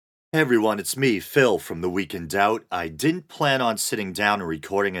Hey everyone, it's me, Phil from The Week in Doubt. I didn't plan on sitting down and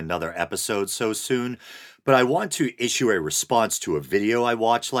recording another episode so soon, but I want to issue a response to a video I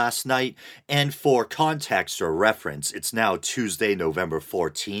watched last night, and for context or reference, it's now Tuesday, November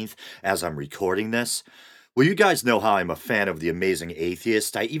 14th, as I'm recording this. Well, you guys know how I'm a fan of the amazing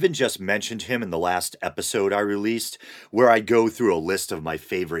Atheist. I even just mentioned him in the last episode I released, where I go through a list of my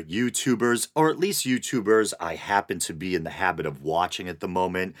favorite YouTubers, or at least YouTubers I happen to be in the habit of watching at the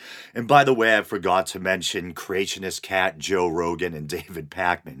moment. And by the way, I forgot to mention Creationist Cat, Joe Rogan, and David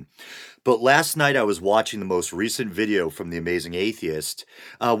Pakman. But last night I was watching the most recent video from the amazing Atheist.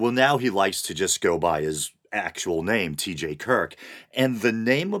 Now he likes to just go by his actual name, TJ Kirk. And the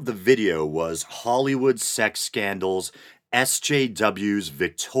name of the video was Hollywood Sex Scandals SJW's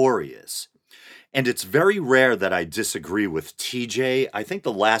Victorious. And it's very rare that I disagree with TJ. I think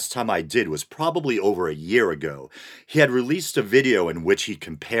the last time I did was probably over a year ago. He had released a video in which he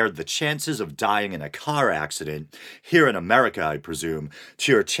compared the chances of dying in a car accident, here in America, I presume,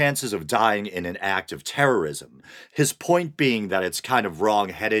 to your chances of dying in an act of terrorism. His point being that it's kind of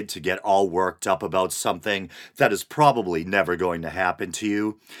wrong-headed to get all worked up about something that is probably never going to happen to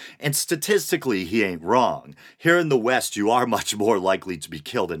you. And statistically, he ain't wrong. Here in the West, you are much more likely to be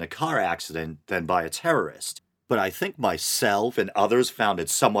killed in a car accident than by a terrorist. But I think myself and others found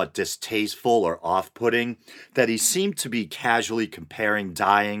it somewhat distasteful or off-putting that he seemed to be casually comparing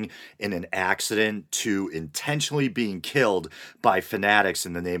dying in an accident to intentionally being killed by fanatics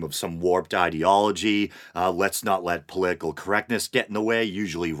in the name of some warped ideology. Let's not let political correctness get in the way,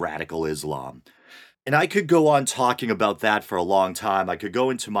 usually radical Islam. And I could go on talking about that for a long time. I could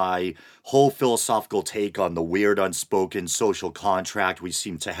go into my whole philosophical take on the weird unspoken social contract we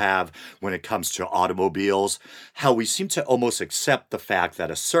seem to have when it comes to automobiles, how we seem to almost accept the fact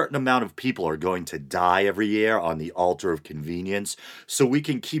that a certain amount of people are going to die every year on the altar of convenience so we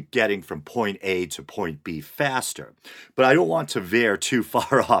can keep getting from point A to point B faster. But I don't want to veer too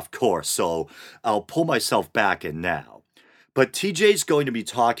far off course, so I'll pull myself back in now. But TJ's going to be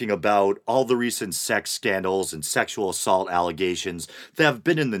talking about all the recent sex scandals and sexual assault allegations that have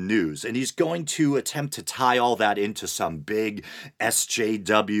been in the news, and he's going to attempt to tie all that into some big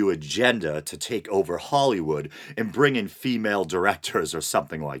SJW agenda to take over Hollywood and bring in female directors or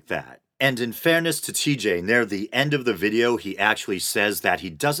something like that. And in fairness to TJ, near the end of the video, he actually says that he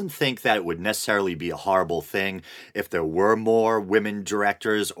doesn't think that it would necessarily be a horrible thing if there were more women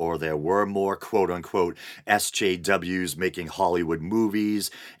directors or there were more quote-unquote SJWs making Hollywood movies,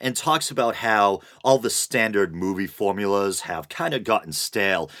 and talks about how all the standard movie formulas have kind of gotten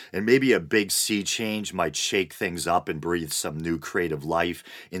stale, and maybe a big sea change might shake things up and breathe some new creative life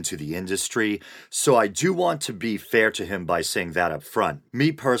into the industry. So I do want to be fair to him by saying that up front.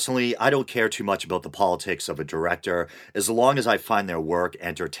 Me personally, I don't care too much about the politics of a director as long as I find their work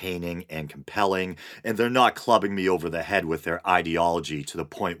entertaining and compelling, and they're not clubbing me over the head with their ideology to the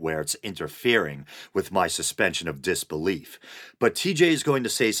point where it's interfering with my suspension of disbelief. But TJ is going to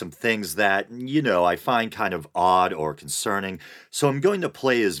say some things that, I find kind of odd or concerning, so I'm going to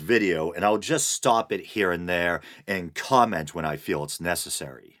play his video and I'll just stop it here and there and comment when I feel it's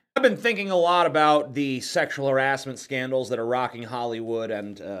necessary. I've been thinking a lot about the sexual harassment scandals that are rocking Hollywood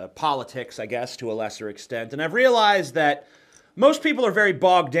and politics, I guess, to a lesser extent. And I've realized that most people are very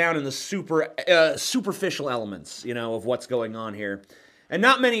bogged down in the superficial elements, of what's going on here. And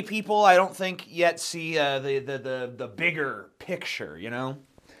not many people, I don't think, yet see the bigger picture,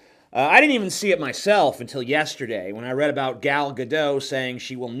 I didn't even see it myself until yesterday when I read about Gal Gadot saying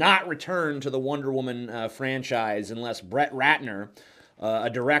she will not return to the Wonder Woman franchise unless Brett Ratner,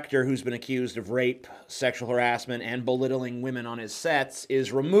 a director who's been accused of rape, sexual harassment, and belittling women on his sets,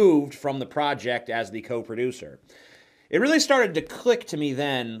 is removed from the project as the co-producer. It really started to click to me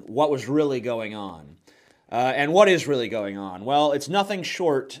then what was really going on. And what is really going on? Well, it's nothing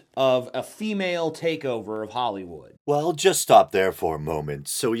short of a female takeover of Hollywood. Well, just stop there for a moment.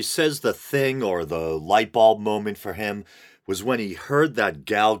 So he says the thing or the light bulb moment for him was when he heard that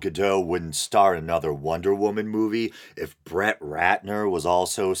Gal Gadot wouldn't star in another Wonder Woman movie if Brett Ratner was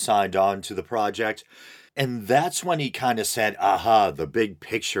also signed on to the project. And that's when he kind of said, aha, the big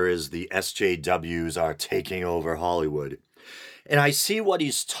picture is the SJWs are taking over Hollywood. And I see what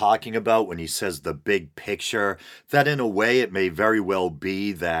he's talking about when he says the big picture, that in a way it may very well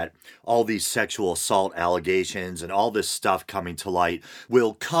be that all these sexual assault allegations and all this stuff coming to light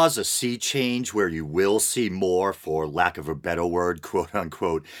will cause a sea change where you will see more, for lack of a better word, quote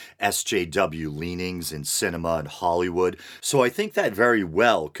unquote, SJW leanings in cinema and Hollywood. So I think that very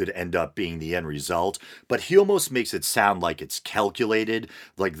well could end up being the end result, but he almost makes it sound like it's calculated,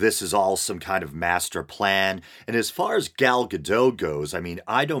 like this is all some kind of master plan. And as far as Gal Gadot dough goes, I mean,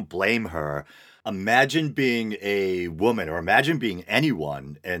 I don't blame her. Imagine being a woman or imagine being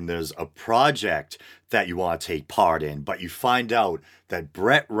anyone and there's a project that you want to take part in, but you find out that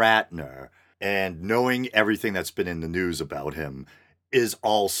Brett Ratner, and knowing everything that's been in the news about him, is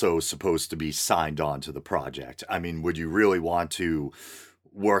also supposed to be signed on to the project. I mean, would you really want to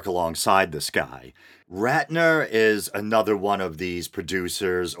work alongside this guy? Ratner is another one of these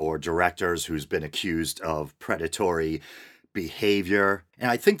producers or directors who's been accused of predatory behavior. And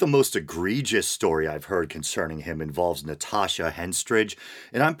I think the most egregious story I've heard concerning him involves Natasha Henstridge.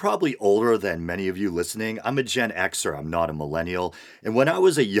 And I'm probably older than many of you listening. I'm a Gen Xer, I'm not a millennial. And when I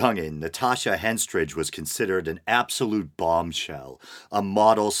was a youngin', Natasha Henstridge was considered an absolute bombshell. A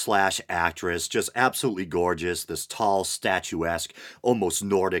model slash actress, just absolutely gorgeous, this tall, statuesque, almost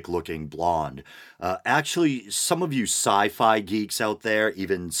Nordic looking blonde. Actually, some of you sci-fi geeks out there,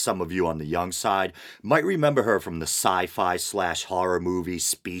 even some of you on the young side, might remember her from the sci-fi slash horror movie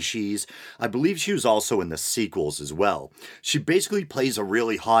Species. I believe she was also in the sequels as well. She basically plays a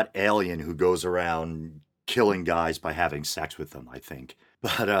really hot alien who goes around killing guys by having sex with them, I think.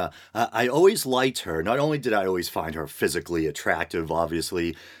 But I always liked her. Not only did I always find her physically attractive,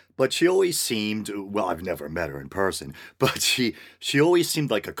 obviously, but she always seemed, well, I've never met her in person, but she always seemed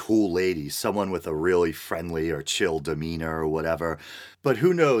like a cool lady, someone with a really friendly or chill demeanor or whatever. But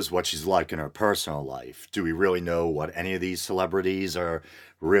who knows what she's like in her personal life? Do we really know what any of these celebrities are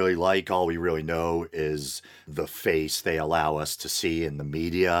really like? All we really know is the face they allow us to see in the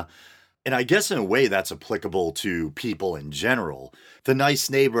media. And I guess in a way that's applicable to people in general. The nice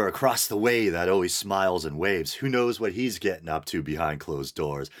neighbor across the way that always smiles and waves, who knows what he's getting up to behind closed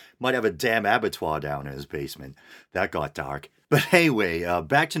doors? Might have a damn abattoir down in his basement. That got dark. But anyway,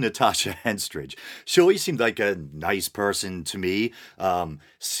 back to Natasha Henstridge. She always seemed like a nice person to me.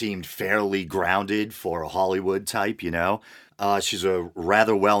 Seemed fairly grounded for a Hollywood type, you know? She's a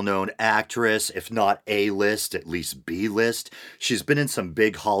rather well-known actress, if not A-list, at least B-list. She's been in some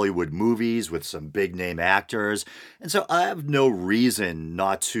big Hollywood movies with some big-name actors, and so I have no reason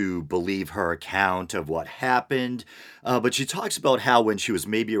not to believe her account of what happened. But she talks about how when she was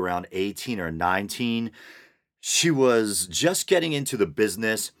maybe around 18 or 19, she was just getting into the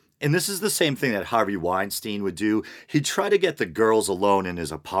business. And this is the same thing that Harvey Weinstein would do. He'd try to get the girls alone in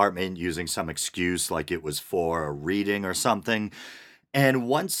his apartment using some excuse like it was for a reading or something. And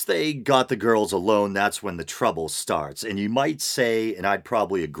once they got the girls alone, that's when the trouble starts. And you might say, and I'd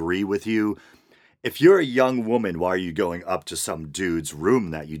probably agree with you, if you're a young woman, why are you going up to some dude's room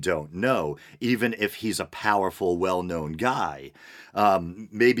that you don't know, even if he's a powerful, well-known guy?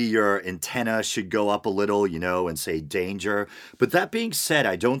 Maybe your antenna should go up a little, you know, and say danger. But that being said,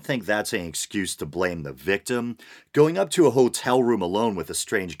 I don't think that's an excuse to blame the victim. Going up to a hotel room alone with a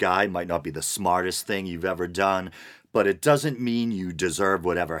strange guy might not be the smartest thing you've ever done, but it doesn't mean you deserve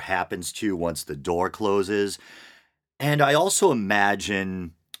whatever happens to you once the door closes. And I also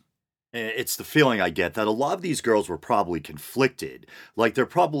imagine it's the feeling I get that a lot of these girls were probably conflicted. Like there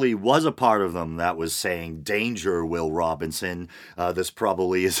probably was a part of them that was saying, danger, Will Robinson, this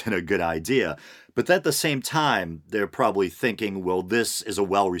probably isn't a good idea. But at the same time, they're probably thinking, well, this is a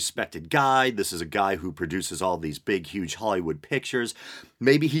well-respected guy. This is a guy who produces all these big, huge Hollywood pictures.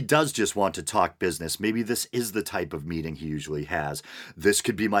 Maybe he does just want to talk business. Maybe this is the type of meeting he usually has. This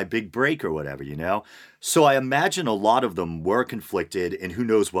could be my big break or whatever, you know? So I imagine a lot of them were conflicted, and who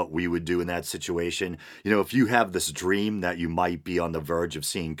knows what we would do in that situation. You know, if you have this dream that you might be on the verge of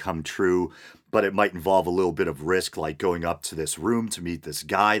seeing come true, but it might involve a little bit of risk, like going up to this room to meet this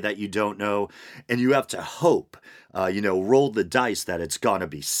guy that you don't know, and you have to hope, roll the dice that it's gonna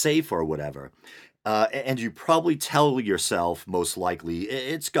be safe or whatever. And you probably tell yourself, most likely,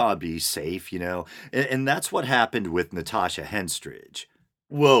 it's gonna be safe, you know? And that's what happened with Natasha Henstridge.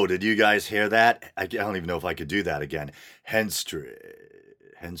 Whoa, did you guys hear that? I don't even know if I could do that again. Henstridge.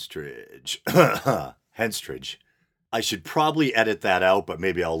 Henstridge. I should probably edit that out, but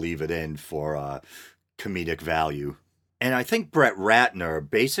maybe I'll leave it in for comedic value. And I think Brett Ratner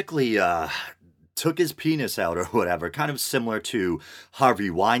basically took his penis out or whatever, kind of similar to Harvey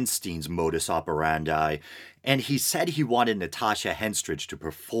Weinstein's modus operandi. And he said he wanted Natasha Henstridge to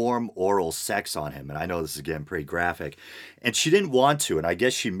perform oral sex on him. And I know this is getting pretty graphic. And she didn't want to, and I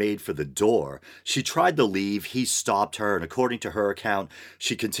guess she made for the door. She tried to leave, he stopped her, and according to her account,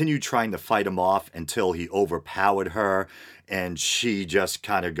 she continued trying to fight him off until he overpowered her, and she just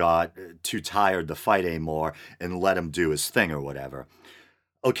kind of got too tired to fight anymore and let him do his thing or whatever.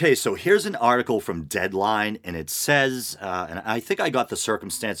 Okay, so here's an article from Deadline, and it says, and I think I got the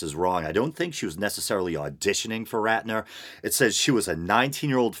circumstances wrong. I don't think she was necessarily auditioning for Ratner. It says she was a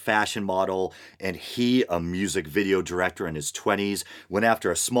 19-year-old fashion model, and he, a music video director in his 20s, when after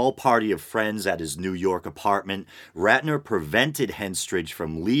a small party of friends at his New York apartment, Ratner prevented Henstridge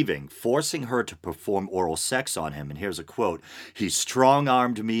from leaving, forcing her to perform oral sex on him. And here's a quote: "He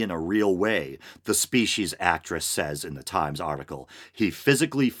strong-armed me in a real way," the Species actress says in the Times article. "He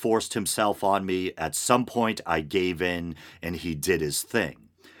physically forced himself on me. At some point, I gave in, and he did his thing."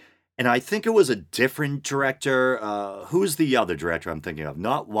 And I think it was a different director. Who's the other director I'm thinking of?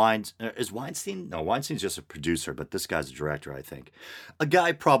 Not Weinstein. Is Weinstein? No, Weinstein's just a producer, but this guy's a director, I think. A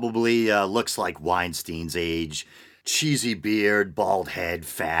guy probably looks like Weinstein's age. Cheesy beard, bald head,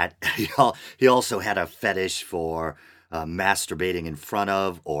 fat. He also had a fetish for masturbating in front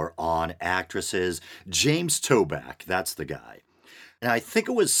of or on actresses. James Toback, that's the guy. And I think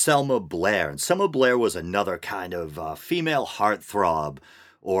it was Selma Blair. And Selma Blair was another kind of female heartthrob,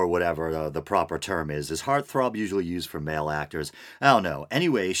 or whatever the proper term is. Is heartthrob usually used for male actors? I don't know.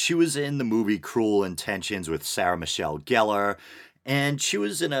 Anyway, she was in the movie Cruel Intentions with Sarah Michelle Gellar. And she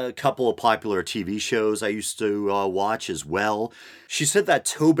was in a couple of popular TV shows I used to watch as well. She said that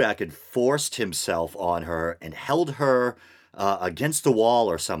Toback had forced himself on her and held her against the wall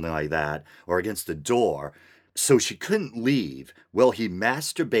or something like that, or against the door, so she couldn't leave. Well, he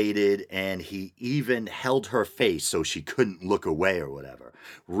masturbated and he even held her face so she couldn't look away or whatever.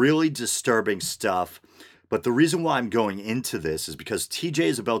 Really disturbing stuff. But the reason why I'm going into this is because TJ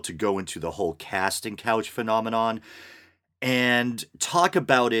is about to go into the whole casting couch phenomenon and talk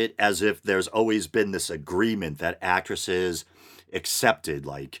about it as if there's always been this agreement that actresses accepted,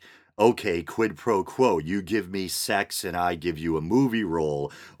 like, okay, quid pro quo, you give me sex and I give you a movie role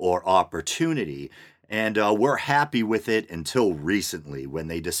or opportunity. And we're happy with it until recently when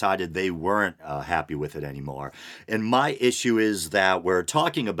they decided they weren't happy with it anymore. And my issue is that we're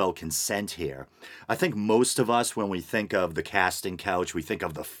talking about consent here. I think most of us, when we think of the casting couch, we think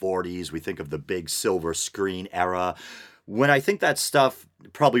of the 40s, we think of the big silver screen era, when I think that stuff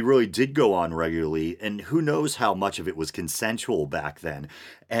probably really did go on regularly, and who knows how much of it was consensual back then.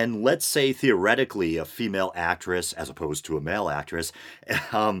 And let's say theoretically a female actress, as opposed to a male actress,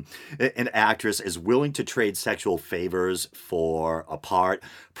 an actress is willing to trade sexual favors for a part.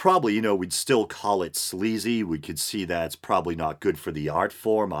 Probably, we'd still call it sleazy. We could see that it's probably not good for the art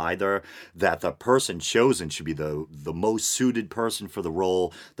form either, that the person chosen should be the most suited person for the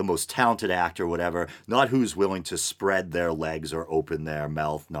role, the most talented actor, whatever, not who's willing to spread their legs or open their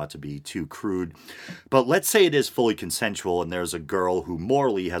mouth, not to be too crude. But let's say it is fully consensual and there's a girl who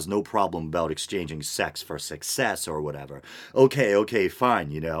morally has no problem about exchanging sex for success or whatever. Okay, fine.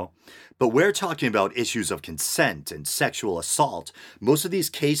 But we're talking about issues of consent and sexual assault. Most of these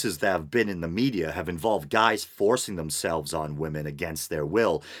cases that have been in the media have involved guys forcing themselves on women against their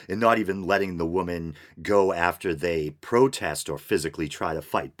will and not even letting the woman go after they protest or physically try to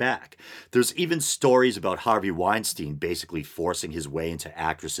fight back. There's even stories about Harvey Weinstein basically forcing his way into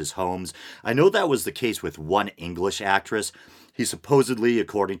actresses' homes. I know that was the case with one English actress. He supposedly,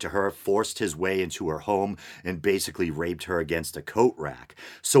 according to her, forced his way into her home and basically raped her against a coat rack.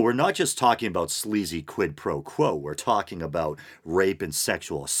 So we're not just talking about sleazy quid pro quo, we're talking about rape and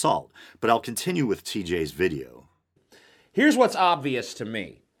sexual assault. But I'll continue with TJ's video. Here's what's obvious to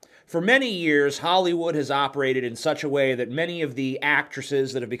me. For many years, Hollywood has operated in such a way that many of the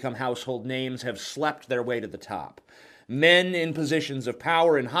actresses that have become household names have slept their way to the top. Men in positions of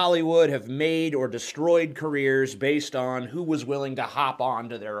power in Hollywood have made or destroyed careers based on who was willing to hop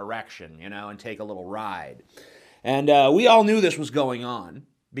onto their erection, and take a little ride. And we all knew this was going on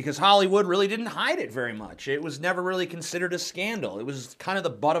because Hollywood really didn't hide it very much. It was never really considered a scandal. It was kind of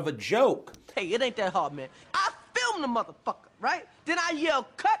the butt of a joke. Hey, it ain't that hard, man. I filmed the motherfucker, right? Then I yell,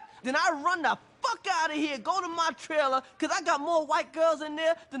 cut. Then I run the fuck out of here, go to my trailer, because I got more white girls in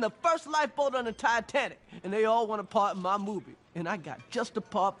there than the first lifeboat on the Titanic. And they all want a part in my movie. And I got just a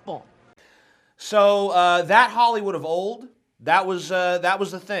part for them. So that Hollywood of old, that was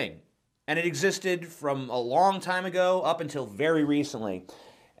the thing. And it existed from a long time ago up until very recently.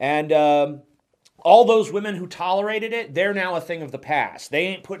 And all those women who tolerated it, they're now a thing of the past. They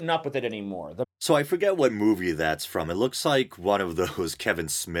ain't putting up with it anymore. So I forget what movie that's from. It looks like one of those Kevin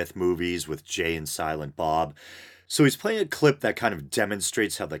Smith movies with Jay and Silent Bob. So he's playing a clip that kind of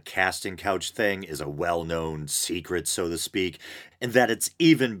demonstrates how the casting couch thing is a well-known secret, so to speak, and that it's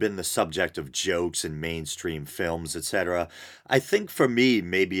even been the subject of jokes in mainstream films, etc. I think for me,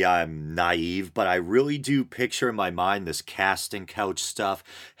 maybe I'm naive, but I really do picture in my mind this casting couch stuff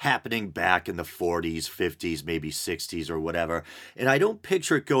happening back in the 40s, 50s, maybe 60s or whatever, and I don't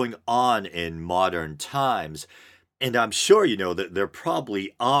picture it going on in modern times. And I'm sure, that there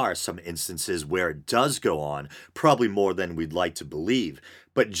probably are some instances where it does go on, probably more than we'd like to believe.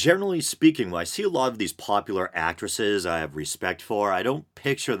 But generally speaking, when I see a lot of these popular actresses I have respect for, I don't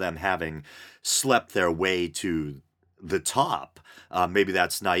picture them having slept their way to the top. Maybe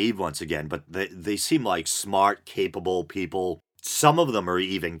that's naive once again, but they seem like smart, capable people. Some of them are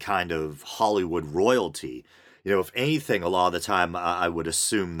even kind of Hollywood royalty. If anything, a lot of the time I would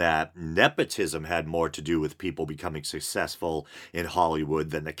assume that nepotism had more to do with people becoming successful in Hollywood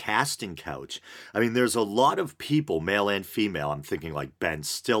than the casting couch. I mean, there's a lot of people, male and female. I'm thinking like Ben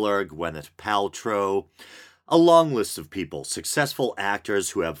Stiller, Gwyneth Paltrow, a long list of people, successful actors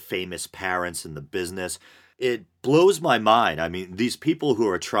who have famous parents in the business. It blows my mind. I mean, these people who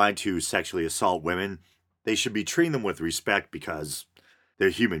are trying to sexually assault women, they should be treating them with respect because they're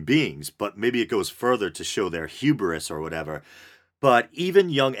human beings, but maybe it goes further to show their hubris or whatever. But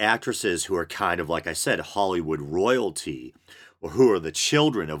even young actresses who are kind of, like I said, Hollywood royalty, or who are the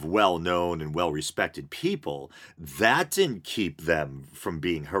children of well-known and well-respected people, that didn't keep them from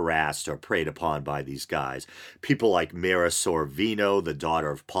being harassed or preyed upon by these guys. People like Mira Sorvino, the daughter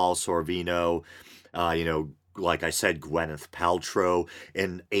of Paul Sorvino, like I said, Gwyneth Paltrow,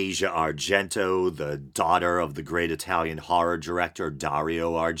 and Asia Argento, the daughter of the great Italian horror director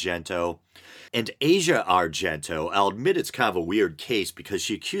Dario Argento. And Asia Argento, I'll admit it's kind of a weird case because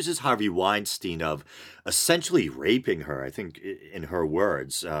she accuses Harvey Weinstein of essentially raping her, I think in her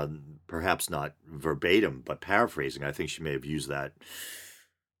words, perhaps not verbatim, but paraphrasing. I think she may have used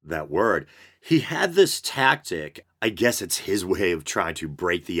that word. He had this tactic. I guess it's his way of trying to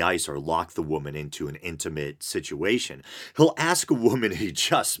break the ice or lock the woman into an intimate situation. He'll ask a woman he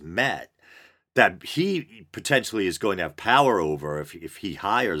just met that he potentially is going to have power over if he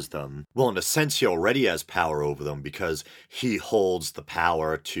hires them. Well, in a sense, he already has power over them because he holds the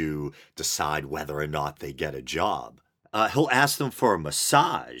power to decide whether or not they get a job. He'll ask them for a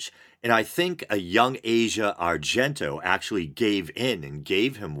massage. And I think a young Asia Argento actually gave in and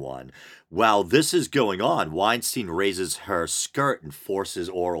gave him one. While this is going on, Weinstein raises her skirt and forces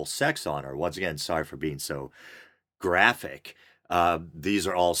oral sex on her. Once again, sorry for being so graphic. These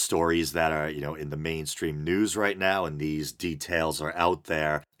are all stories that are, in the mainstream news right now, and these details are out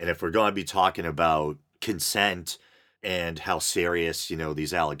there. And if we're going to be talking about consent and how serious,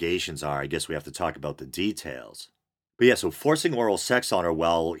 these allegations are, I guess we have to talk about the details. But yeah, so forcing oral sex on her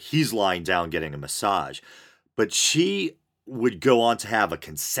while he's lying down getting a massage. But she would go on to have a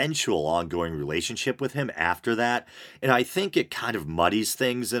consensual ongoing relationship with him after that. And I think it kind of muddies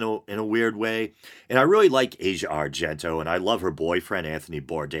things in a weird way. And I really like Asia Argento, and I love her boyfriend, Anthony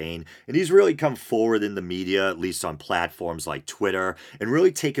Bourdain. And he's really come forward in the media, at least on platforms like Twitter, and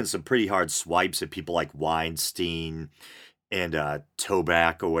really taken some pretty hard swipes at people like Weinstein and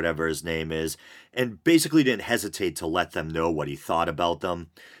Toback or whatever his name is, and basically didn't hesitate to let them know what he thought about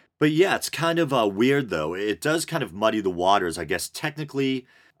them. But yeah, it's kind of weird, though. It does kind of muddy the waters. I guess technically,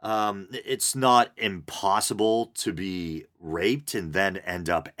 it's not impossible to be raped and then end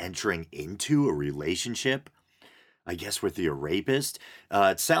up entering into a relationship, I guess, with your rapist.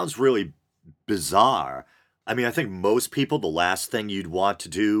 It sounds really bizarre. I mean, I think most people, the last thing you'd want to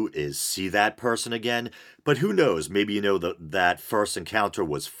do is see that person again. But who knows? Maybe that first encounter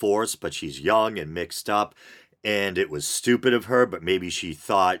was forced, but she's young and mixed up, and it was stupid of her, but maybe she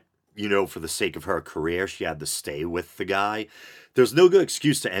thought, for the sake of her career, she had to stay with the guy. There's no good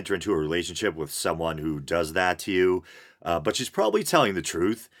excuse to enter into a relationship with someone who does that to you, but she's probably telling the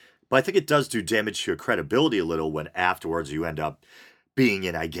truth. But I think it does do damage to your credibility a little when afterwards you end up being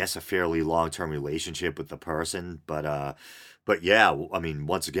in, I guess, a fairly long-term relationship with the person. But yeah, I mean,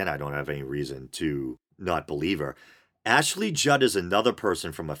 once again, I don't have any reason to not believe her. Ashley Judd is another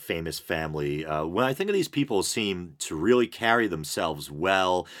person from a famous family. When I think of these people seem to really carry themselves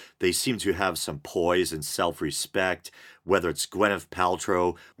well, they seem to have some poise and self-respect, whether it's Gwyneth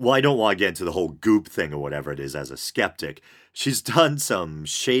Paltrow. Well, I don't want to get into the whole goop thing or whatever it is as a skeptic. She's done some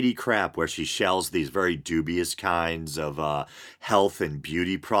shady crap where she shells these very dubious kinds of health and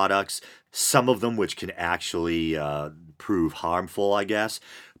beauty products, some of them which can actually prove harmful, I guess.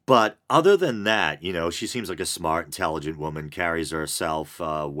 But other than that, she seems like a smart, intelligent woman, carries herself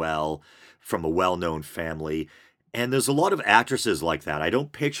well, from a well-known family. And there's a lot of actresses like that. I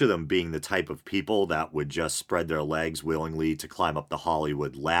don't picture them being the type of people that would just spread their legs willingly to climb up the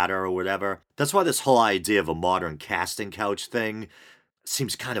Hollywood ladder or whatever. That's why this whole idea of a modern casting couch thing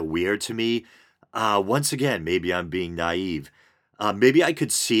seems kind of weird to me. Once again, maybe I'm being naive. Maybe I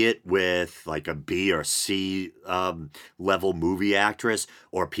could see it with like a B or C level movie actress,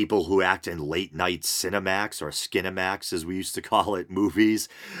 or people who act in late night Cinemax or Skinemax, as we used to call it, movies.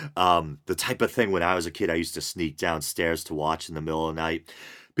 The type of thing when I was a kid I used to sneak downstairs to watch in the middle of the night.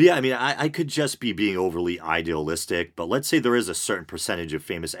 But yeah, I mean, I could just be being overly idealistic, but let's say there is a certain percentage of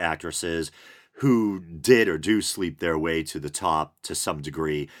famous actresses who did or do sleep their way to the top to some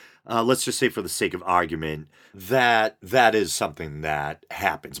degree. Let's just say, for the sake of argument, that is something that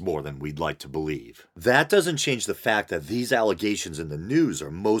happens more than we'd like to believe. That doesn't change the fact that these allegations in the news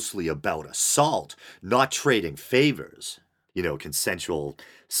are mostly about assault, not trading favors. Consensual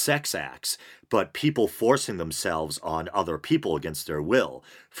sex acts, but people forcing themselves on other people against their will.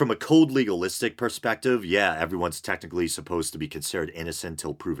 From a cold legalistic perspective, yeah, everyone's technically supposed to be considered innocent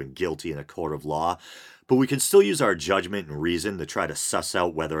till proven guilty in a court of law, but we can still use our judgment and reason to try to suss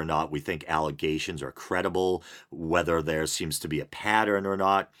out whether or not we think allegations are credible, whether there seems to be a pattern or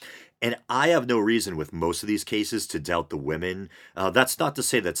not. And I have no reason with most of these cases to doubt the women. That's not to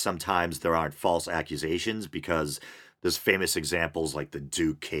say that sometimes there aren't false accusations, because there's famous examples like the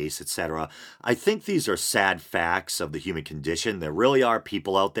Duke case, etc. I think these are sad facts of the human condition. There really are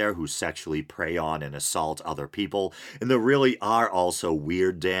people out there who sexually prey on and assault other people. And there really are also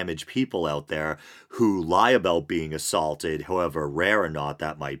weird, damaged people out there who lie about being assaulted, however rare or not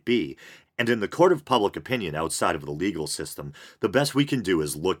that might be. And in the court of public opinion outside of the legal system, the best we can do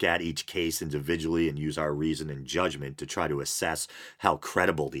is look at each case individually and use our reason and judgment to try to assess how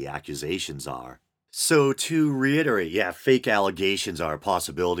credible the accusations are. So to reiterate, yeah, fake allegations are a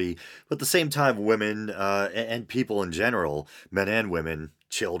possibility, but at the same time, women and people in general, men and women,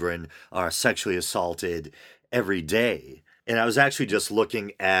 children, are sexually assaulted every day. And I was actually just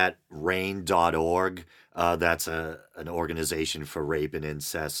looking at RAINN.org. That's an organization for rape and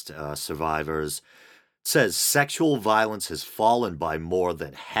incest survivors. It says sexual violence has fallen by more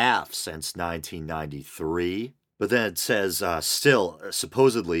than half since 1993. But then it says, still,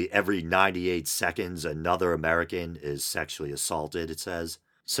 supposedly every 98 seconds, another American is sexually assaulted, it says.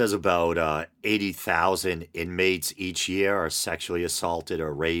 It says about 80,000 inmates each year are sexually assaulted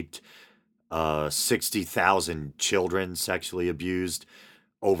or raped. 60,000 children sexually abused.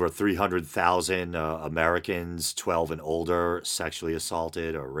 Over 300,000 Americans, 12 and older, sexually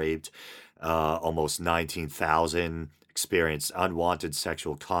assaulted or raped. Almost 19,000 experienced unwanted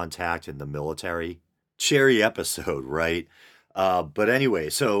sexual contact in the military. Cherry episode, right? But anyway,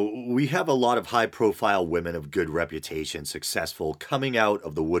 so we have a lot of high-profile women of good reputation, successful, coming out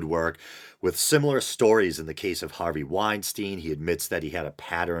of the woodwork with similar stories. In the case of Harvey Weinstein, he admits that he had a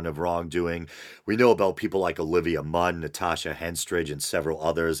pattern of wrongdoing. We know about people like Olivia Munn, Natasha Henstridge, and several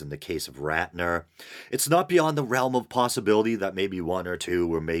others in the case of Ratner. It's not beyond the realm of possibility that maybe one or two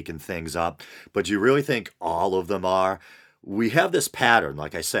were making things up, but do you really think all of them are? We have this pattern,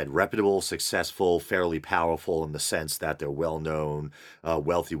 like I said, reputable, successful, fairly powerful in the sense that they're well-known,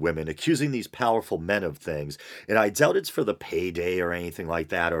 wealthy women accusing these powerful men of things. And I doubt it's for the payday or anything like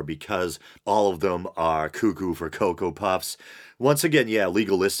that, or because all of them are cuckoo for Cocoa Puffs. Once again, yeah,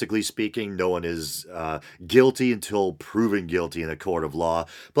 legalistically speaking, no one is guilty until proven guilty in a court of law.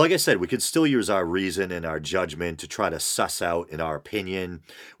 But like I said, we can still use our reason and our judgment to try to suss out, in our opinion,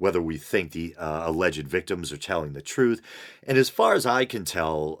 whether we think the alleged victims are telling the truth. And as far as I can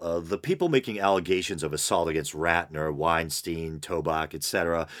tell, the people making allegations of assault against Ratner, Weinstein, Tobak,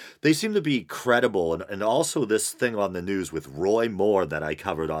 etc., they seem to be credible. And also this thing on the news with Roy Moore that I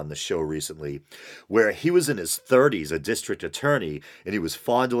covered on the show recently, where he was in his 30s, a district attorney, and he was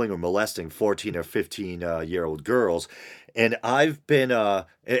fondling or molesting 14 or 15-year-old girls. And I've been,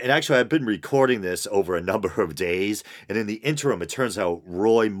 I've been recording this over a number of days. And in the interim, it turns out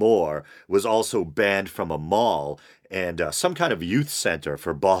Roy Moore was also banned from a mall and some kind of youth center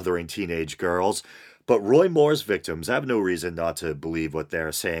for bothering teenage girls. But Roy Moore's victims have no reason not to believe what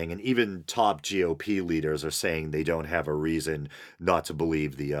they're saying. And even top GOP leaders are saying they don't have a reason not to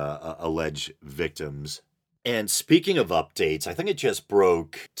believe the alleged victims. And speaking of updates, I think it just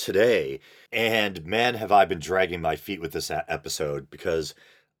broke today. And man, have I been dragging my feet with this episode, because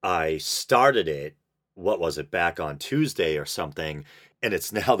I started it, what was it, back on Tuesday or something, and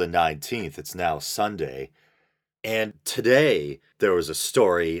it's now the 19th. It's now Sunday. And today there was a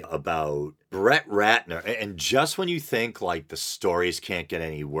story about Brett Ratner. And just when you think like the stories can't get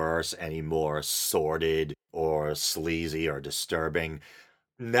any worse, any more sordid or sleazy or disturbing,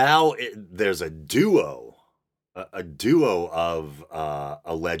 now there's a duo a duo of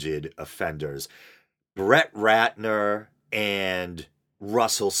alleged offenders, Brett Ratner and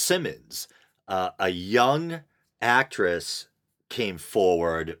Russell Simmons. A young actress came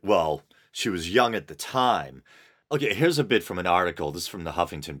forward. Well, she was young at the time. Okay, here's a bit from an article. This is from the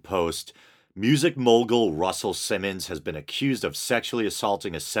Huffington Post. Music mogul Russell Simmons has been accused of sexually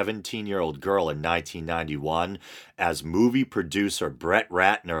assaulting a 17-year-old girl in 1991 as movie producer Brett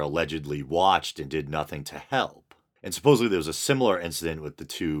Ratner allegedly watched and did nothing to help. And supposedly there was a similar incident with the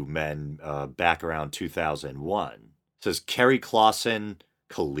two men back around 2001. It says Kerry Clausen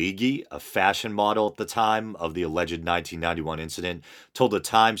Kaligi, a fashion model at the time of the alleged 1991 incident, told the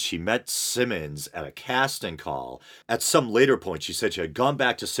Times she met Simmons at a casting call. At some later point, she said she had gone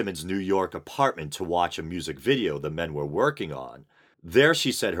back to Simmons' New York apartment to watch a music video the men were working on. There,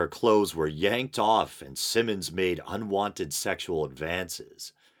 she said her clothes were yanked off and Simmons made unwanted sexual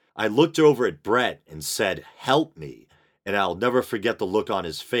advances. I looked over at Brett and said, "Help me." And I'll never forget the look on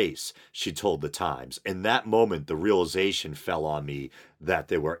his face, she told the Times. In that moment, the realization fell on me that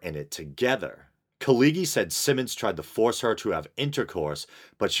they were in it together. Kaligi said Simmons tried to force her to have intercourse,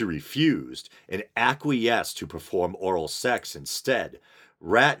 but she refused and acquiesced to perform oral sex instead.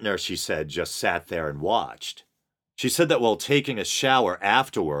 Ratner, she said, just sat there and watched. She said that while taking a shower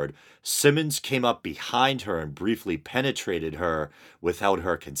afterward, Simmons came up behind her and briefly penetrated her without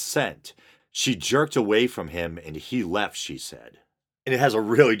her consent. She jerked away from him and he left, she said. And it has a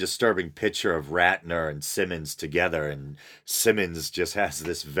really disturbing picture of Ratner and Simmons together, and Simmons just has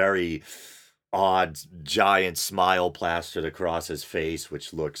this very odd giant smile plastered across his face,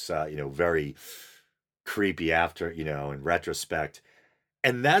 which looks, very creepy after, in retrospect.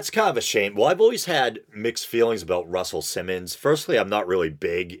 And that's kind of a shame. Well, I've always had mixed feelings about Russell Simmons. Firstly, I'm not really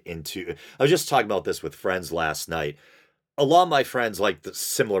big into, I was just talking about this with friends last night. A lot of my friends like the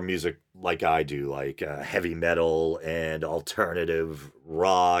similar music like I do, like heavy metal and alternative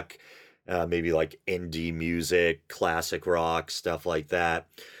rock, maybe like indie music, classic rock, stuff like that.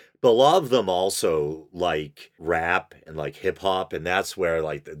 But a lot of them also like rap and like hip hop, and that's where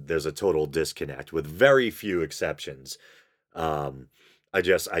like there's a total disconnect, with very few exceptions. Um, I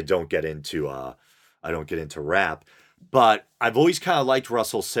don't get into rap, but I've always kind of liked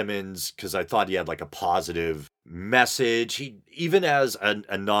Russell Simmons because I thought he had like a positive message. He, even as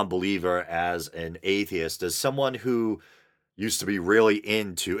a non-believer, as an atheist, as someone who used to be really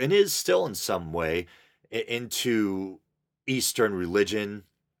into, and is still in some way, into Eastern religion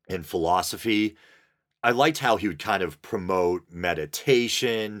and philosophy. I liked how he would kind of promote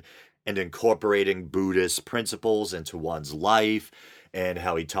meditation and incorporating Buddhist principles into one's life, and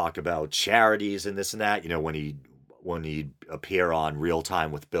how he talked about charities and this and that, when he'd appear on Real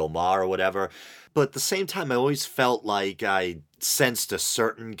Time with Bill Maher or whatever. But at the same time, I always felt like I sensed a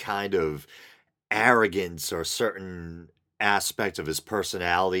certain kind of arrogance or certain aspect of his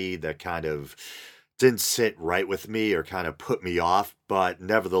personality that kind of didn't sit right with me or kind of put me off, but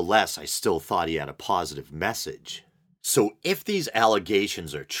nevertheless, I still thought he had a positive message. So if these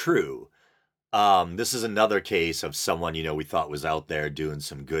allegations are true, this is another case of someone, we thought was out there doing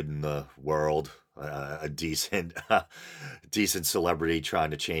some good in the world, a decent, decent celebrity trying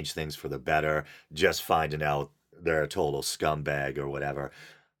to change things for the better, just finding out they're a total scumbag or whatever.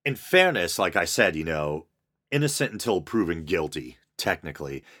 In fairness, like I said, innocent until proven guilty,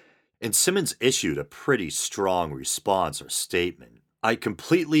 technically. And Simmons issued a pretty strong response or statement. I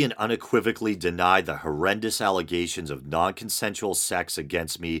completely and unequivocally deny the horrendous allegations of non-consensual sex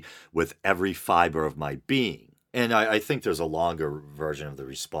against me with every fiber of my being. And I think there's a longer version of the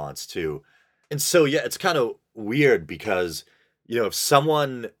response too. And so, yeah, it's kind of weird because, if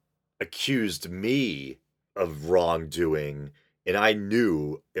someone accused me of wrongdoing and I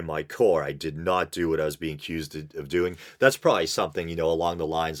knew in my core I did not do what I was being accused of doing, that's probably something, along the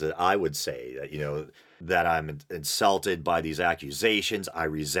lines that I would say that, that I'm insulted by these accusations. I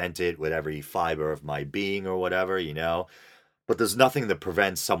resent it with every fiber of my being or whatever. But there's nothing that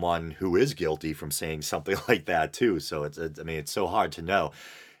prevents someone who is guilty from saying something like that too. So it's so hard to know.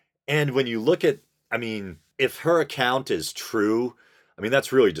 And when you look at, if her account is true,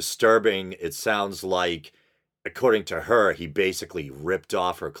 that's really disturbing. It sounds like, according to her, he basically ripped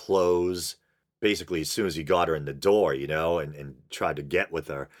off her clothes, basically as soon as he got her in the door, and tried to get with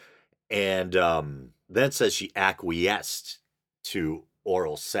her. And then it says she acquiesced to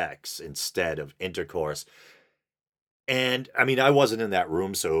oral sex instead of intercourse. And I wasn't in that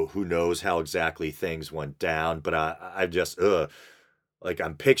room, so who knows how exactly things went down. But I just, like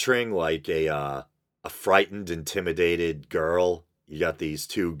I'm picturing like a frightened, intimidated girl. You got these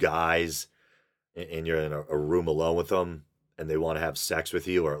two guys, and you're in a room alone with them, and they want to have sex with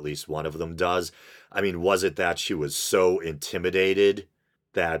you, or at least one of them does. I mean, was it that she was so intimidated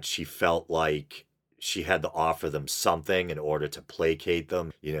that she felt like she had to offer them something in order to placate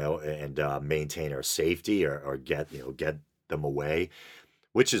them, and maintain her safety, or get them away?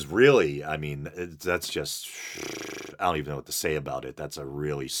 Which is really, I mean, that's just, I don't even know what to say about it. That's a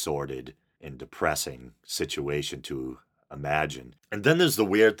really sordid and depressing situation to imagine. And then there's the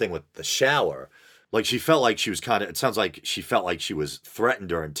weird thing with the shower. Like, she felt like she was it sounds like she felt like she was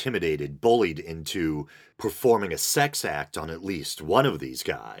threatened or intimidated, bullied into performing a sex act on at least one of these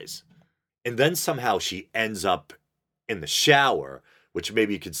guys. And then somehow she ends up in the shower, which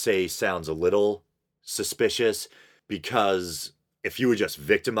maybe you could say sounds a little suspicious, because if you were just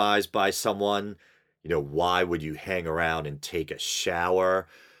victimized by someone, why would you hang around and take a shower?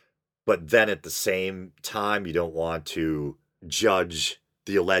 But then at the same time, you don't want to judge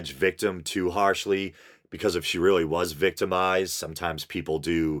the alleged victim too harshly, because if she really was victimized, sometimes people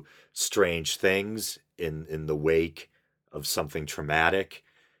do strange things in the wake of something traumatic.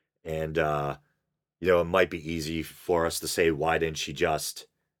 And, it might be easy for us to say, why didn't she just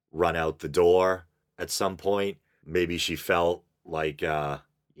run out the door at some point? Maybe she felt like,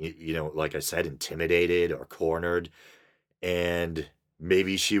 like I said, intimidated or cornered. And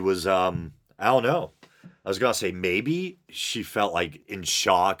maybe she was, I don't know. I was going to say maybe she felt like in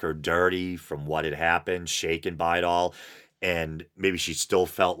shock or dirty from what had happened, shaken by it all. And maybe she still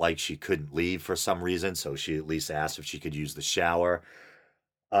felt like she couldn't leave for some reason. So she at least asked if she could use the shower.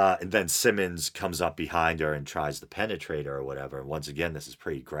 And then Simmons comes up behind her and tries to penetrate her or whatever. And once again, this is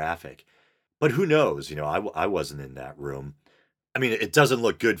pretty graphic. But who knows? I wasn't in that room. I mean, it doesn't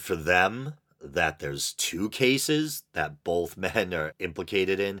look good for them that there's two cases that both men are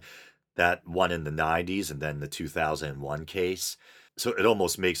implicated in, that one in the 90s and then the 2001 case. So it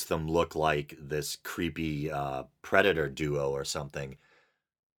almost makes them look like this creepy predator duo or something.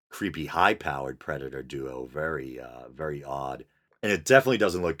 Creepy high-powered predator duo. Very, very odd. And it definitely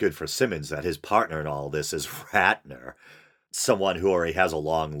doesn't look good for Simmons that his partner in all this is Ratner, someone who already has a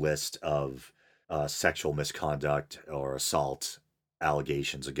long list of sexual misconduct or assault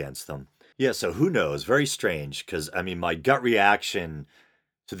allegations against them. Yeah, so who knows? Very strange, because, I mean, my gut reaction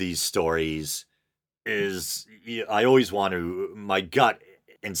to these stories is, I always my gut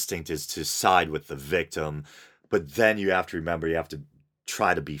instinct is to side with the victim, but then you have to remember, you have to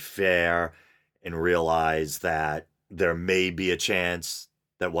try to be fair and realize that there may be a chance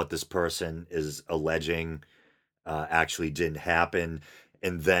that what this person is alleging actually didn't happen.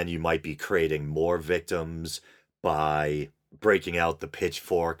 And then you might be creating more victims by breaking out the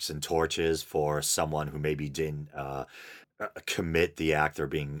pitchforks and torches for someone who maybe didn't commit the act they're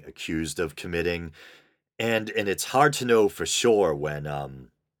being accused of committing. And it's hard to know for sure when,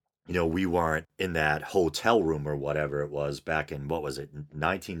 we weren't in that hotel room or whatever it was back in, what was it,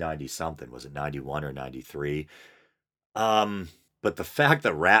 1990 something? Was it 91 or 93? But the fact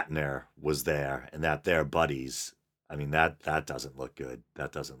that Ratner was there and that they're buddies, I mean, that doesn't look good.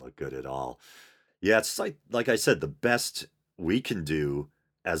 That doesn't look good at all. Yeah, it's like I said, the best we can do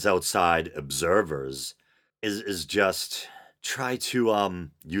as outside observers is just try to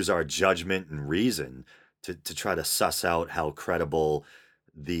use our judgment and reason to try to suss out how credible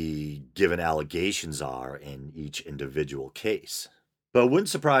the given allegations are in each individual case. But it wouldn't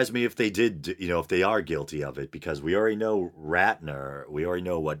surprise me if they did, if they are guilty of it, because we already know Ratner, we already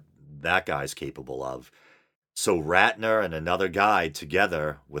know what that guy's capable of. So Ratner and another guy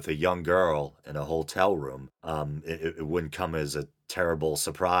together with a young girl in a hotel room, it wouldn't come as a terrible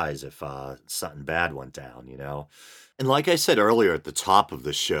surprise if something bad went down, And like I said earlier at the top of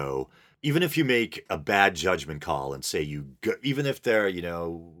the show, even if you make a bad judgment call and say even if they're,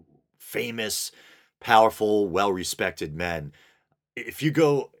 famous, powerful, well-respected men, if you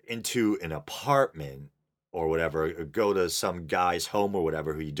go into an apartment or whatever, or go to some guy's home or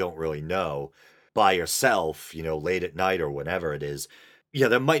whatever who you don't really know by yourself, late at night or whenever it is, yeah,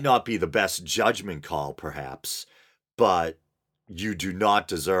 that might not be the best judgment call, perhaps, but you do not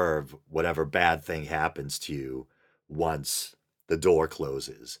deserve whatever bad thing happens to you once the door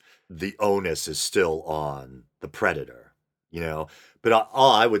closes. The onus is still on the predator, But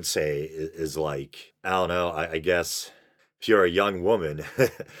all I would say is like, I don't know, I guess if you're a young woman,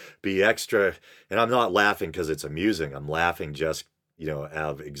 be extra. And I'm not laughing because it's amusing. I'm laughing just, out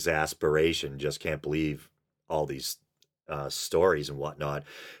of exasperation. Just can't believe all these stories and whatnot.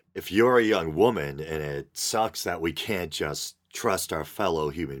 If you're a young woman and it sucks that we can't just trust our fellow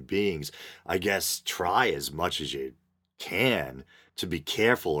human beings, I guess try as much as you can to be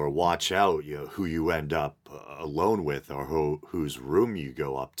careful or watch out, who you end up alone with or whose room you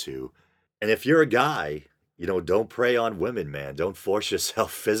go up to. And if you're a guy, Don't prey on women, man. Don't force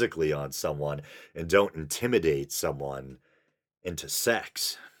yourself physically on someone, and don't intimidate someone into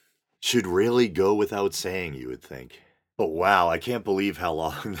sex. Should really go without saying, you would think. But wow, I can't believe how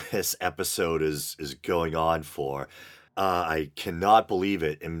long this episode is going on for. I cannot believe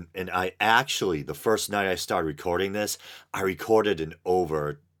it. And I actually, the first night I started recording this, I recorded an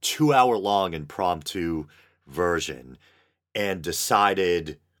over 2 hour long impromptu version and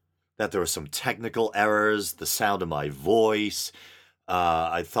decided that there were some technical errors, the sound of my voice.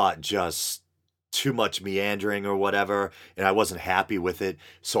 I thought just too much meandering or whatever, and I wasn't happy with it,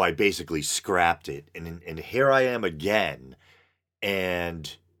 so I basically scrapped it. And here I am again,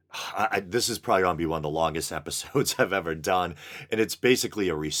 and this is probably going to be one of the longest episodes I've ever done, and it's basically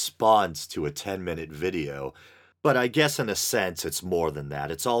a response to a 10-minute video. But I guess in a sense, it's more than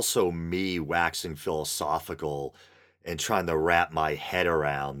that. It's also me waxing philosophical and trying to wrap my head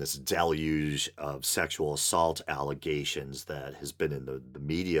around this deluge of sexual assault allegations that has been in the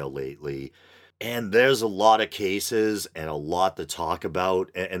media lately. And there's a lot of cases and a lot to talk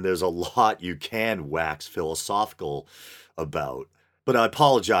about, and there's a lot you can wax philosophical about. But I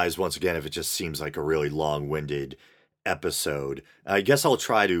apologize once again if it just seems like a really long-winded episode. I guess I'll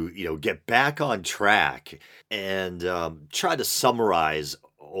try to, get back on track and try to summarize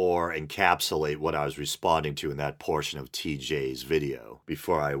or encapsulate what I was responding to in that portion of TJ's video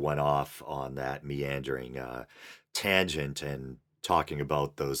before I went off on that meandering tangent and talking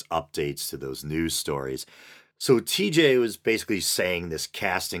about those updates to those news stories. So TJ was basically saying this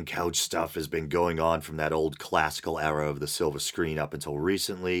casting couch stuff has been going on from that old classical era of the silver screen up until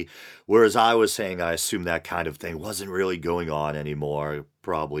recently, whereas I was saying I assumed that kind of thing wasn't really going on anymore,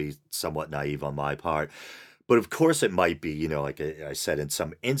 probably somewhat naive on my part. But of course it might be, like I said, in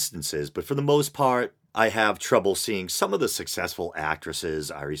some instances. But for the most part, I have trouble seeing some of the successful actresses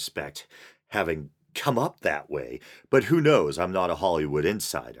I respect having come up that way. But who knows? I'm not a Hollywood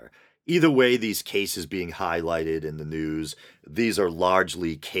insider. Either way, these cases being highlighted in the news, these are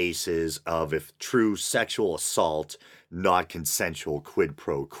largely cases of, if true, sexual assault, not consensual quid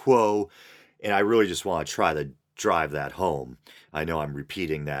pro quo. And I really just want to try to drive that home. I know I'm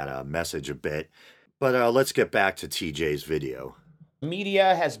repeating that message a bit. But let's get back to TJ's video.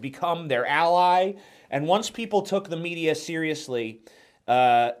 Media has become their ally, and once people took the media seriously,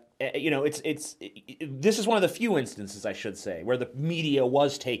 this is one of the few instances, I should say, where the media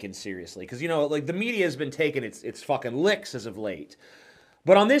was taken seriously. Because, the media has been taking its fucking licks as of late.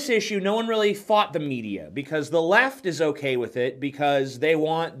 But on this issue, no one really fought the media, because the left is okay with it because they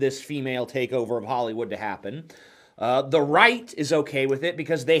want this female takeover of Hollywood to happen. The right is okay with it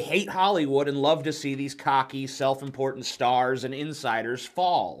because they hate Hollywood and love to see these cocky, self-important stars and insiders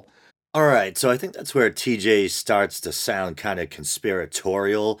fall. All right, so I think that's where TJ starts to sound kind of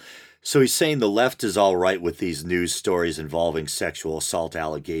conspiratorial. So he's saying the left is all right with these news stories involving sexual assault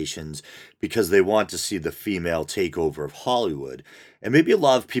allegations because they want to see the female takeover of Hollywood. And maybe a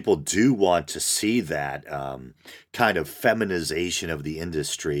lot of people do want to see that kind of feminization of the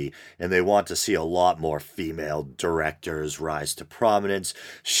industry, and they want to see a lot more female directors rise to prominence.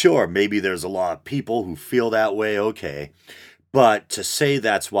 Sure, maybe there's a lot of people who feel that way, okay. But to say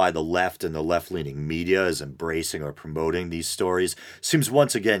that's why the left and the left-leaning media is embracing or promoting these stories seems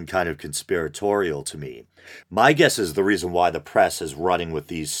once again kind of conspiratorial to me. My guess is the reason why the press is running with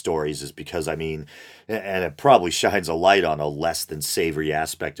these stories is because, and it probably shines a light on a less than savory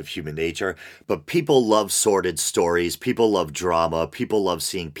aspect of human nature, but people love sordid stories, people love drama, people love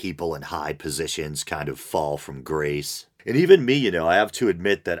seeing people in high positions kind of fall from grace. And even me, I have to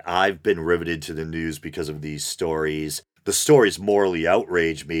admit that I've been riveted to the news because of these stories. The stories morally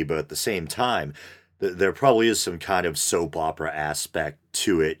outrage me, but at the same time, there probably is some kind of soap opera aspect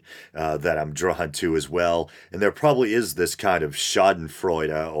to it that I'm drawn to as well. And there probably is this kind of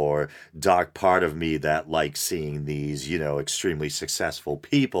schadenfreude or dark part of me that likes seeing these, extremely successful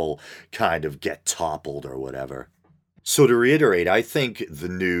people kind of get toppled or whatever. So to reiterate, I think the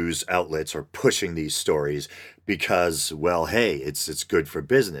news outlets are pushing these stories because, well, hey, it's good for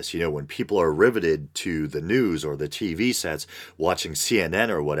business. When people are riveted to the news or the TV sets, watching CNN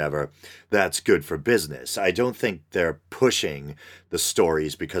or whatever, that's good for business. I don't think they're pushing the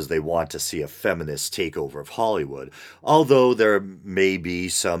stories because they want to see a feminist takeover of Hollywood. Although there may be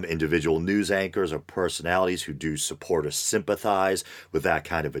some individual news anchors or personalities who do support or sympathize with that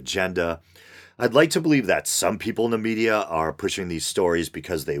kind of agenda. I'd like to believe that some people in the media are pushing these stories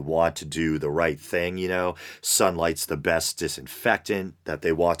because they want to do the right thing, Sunlight's the best disinfectant, that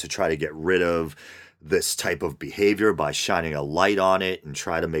they want to try to get rid of this type of behavior by shining a light on it and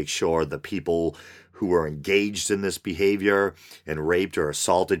try to make sure the people who were engaged in this behavior and raped or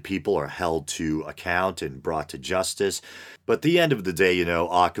assaulted people are held to account and brought to justice. But at the end of the day,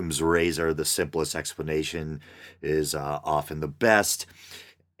 Occam's razor, the simplest explanation, is often the best.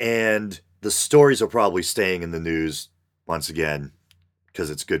 And the stories are probably staying in the news, once again, because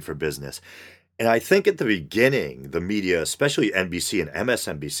it's good for business. And I think at the beginning, the media, especially NBC and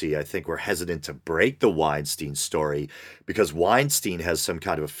MSNBC, I think were hesitant to break the Weinstein story because Weinstein has some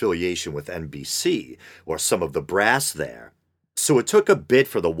kind of affiliation with NBC or some of the brass there. So it took a bit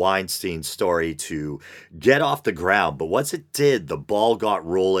for the Weinstein story to get off the ground, but once it did, the ball got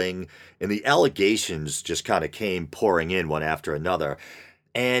rolling and the allegations just kind of came pouring in one after another.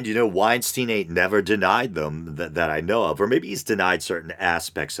 And, Weinstein ain't never denied them that I know of, or maybe he's denied certain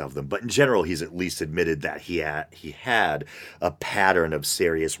aspects of them. But in general, he's at least admitted that he had a pattern of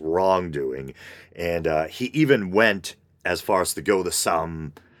serious wrongdoing. And he even went as far as to go to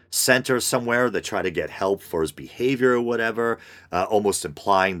some center somewhere that tried to get help for his behavior or whatever, almost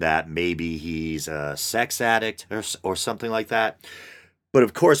implying that maybe he's a sex addict or something like that. But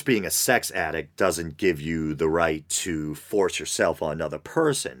of course, being a sex addict doesn't give you the right to force yourself on another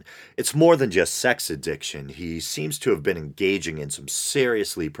person. It's more than just sex addiction. He seems to have been engaging in some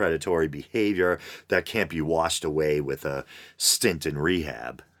seriously predatory behavior that can't be washed away with a stint in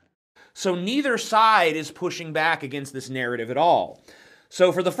rehab. So neither side is pushing back against this narrative at all.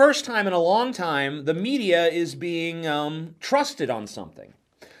 So for the first time in a long time, the media is being trusted on something.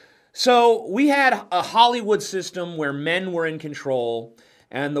 So we had a Hollywood system where men were in control,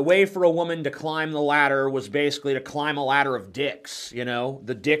 and the way for a woman to climb the ladder was basically to climb a ladder of dicks,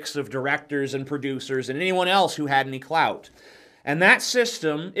 the dicks of directors and producers and anyone else who had any clout. And that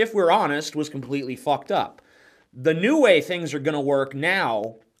system, if we're honest, was completely fucked up. The new way things are going to work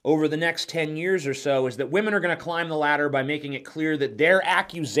now, over the next 10 years or so, is that women are going to climb the ladder by making it clear that their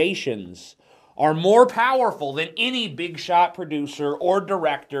accusations are more powerful than any big shot producer or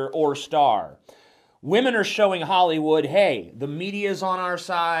director or star. Women are showing Hollywood, hey, the media's on our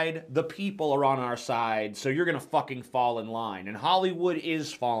side, the people are on our side, so you're going to fucking fall in line. And Hollywood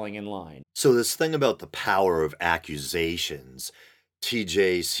is falling in line. So this thing about the power of accusations,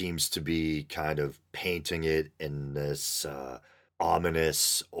 TJ seems to be kind of painting it in this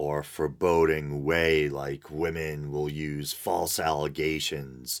ominous or foreboding way, like women will use false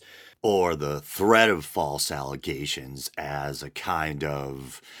allegations or the threat of false allegations as a kind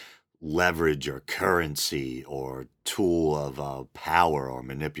of leverage or currency or tool of power or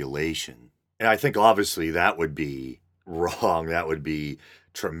manipulation. And I think obviously that would be wrong. That would be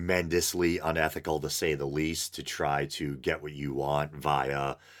tremendously unethical, to say the least, to try to get what you want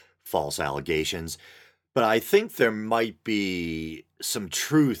via false allegations. But I think there might be some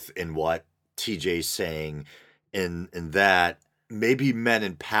truth in what TJ's saying in that maybe men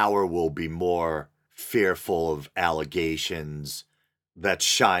in power will be more fearful of allegations that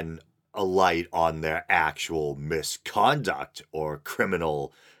shine a light on their actual misconduct or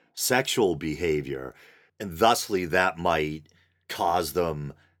criminal sexual behavior. And thusly, that might cause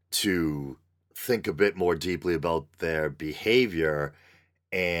them to think a bit more deeply about their behavior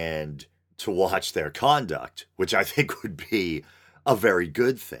and to watch their conduct, which I think would be a very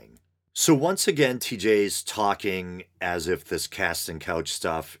good thing. So once again, TJ's talking as if this casting couch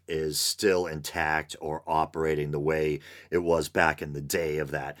stuff is still intact or operating the way it was back in the day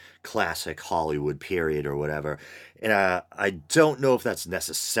of that classic Hollywood period or whatever. And I don't know if that's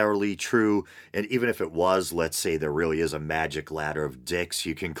necessarily true. And even if it was, let's say there really is a magic ladder of dicks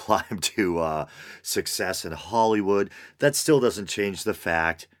you can climb to success in Hollywood, that still doesn't change the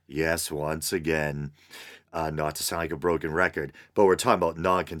fact, yes, once again, not to sound like a broken record, but we're talking about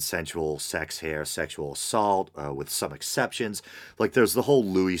non-consensual sex here, sexual assault, with some exceptions. Like there's the whole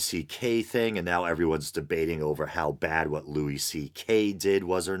Louis C.K. thing, and now everyone's debating over how bad what Louis C.K. did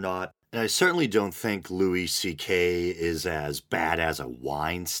was or not. And I certainly don't think Louis C.K. is as bad as a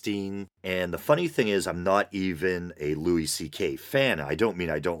Weinstein. And the funny thing is, I'm not even a Louis C.K. fan. I don't mean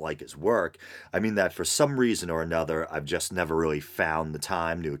I don't like his work. I mean that for some reason or another, I've just never really found the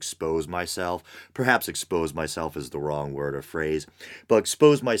time to expose myself. Perhaps expose myself is the wrong word or phrase, but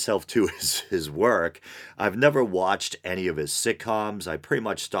expose myself to his work. I've never watched any of his sitcoms. I pretty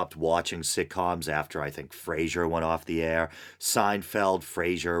much stopped watching sitcoms after I think Frasier went off the air. Seinfeld,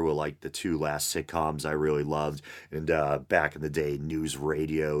 Frasier were like the two last sitcoms I really loved. And back in the day, News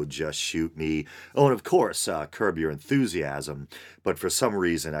Radio, Just Shoot Me. Oh, and of course, Curb Your Enthusiasm. But for some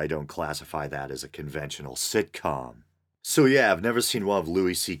reason, I don't classify that as a conventional sitcom. So yeah, I've never seen one of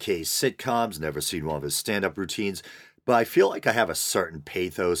Louis C.K.'s sitcoms, never seen one of his stand-up routines. but I feel like I have a certain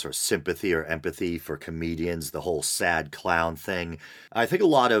pathos or sympathy or empathy for comedians, the whole sad clown thing. I think a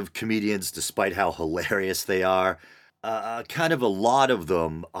lot of comedians, despite how hilarious they are, kind of a lot of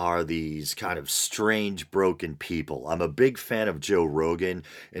them are these kind of strange, broken people. I'm a big fan of Joe Rogan,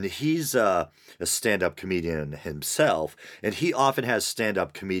 and he's a stand up comedian himself, and he often has stand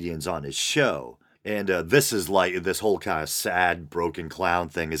up comedians on his show. And this is like this whole kind of sad, broken clown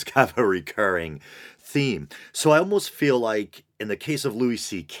thing is kind of a recurring theme. So I almost feel like in the case of Louis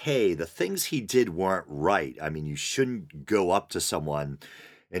C.K., the things he did weren't right. I mean, you shouldn't go up to someone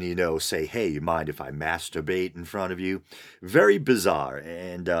and, say, hey, you mind if I masturbate in front of you? Very bizarre.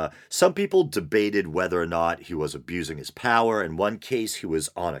 And some people debated whether or not he was abusing his power. In one case, he was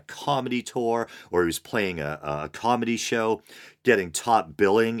on a comedy tour or he was playing a comedy show, getting top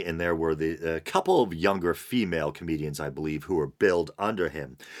billing, and there were a couple of younger female comedians, I believe, who were billed under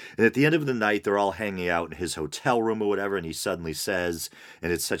him. And at the end of the night, they're all hanging out in his hotel room or whatever, and he suddenly says,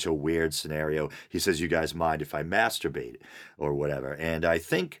 and it's such a weird scenario, he says, you guys mind if I masturbate or whatever? And I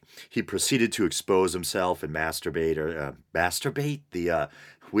think he proceeded to expose himself and masturbate, the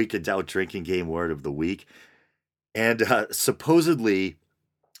Weekend Out drinking game word of the week. And supposedly,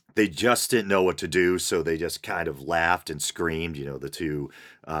 they just didn't know what to do, so they just kind of laughed and screamed, the two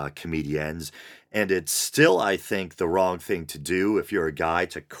comedians. And it's still, I think, the wrong thing to do if you're a guy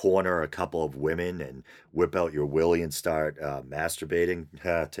to corner a couple of women and whip out your willy and start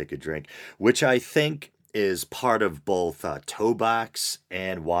masturbating. Take a drink. Which I think is part of both Toback's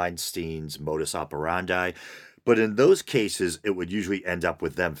and Weinstein's modus operandi. But in those cases, it would usually end up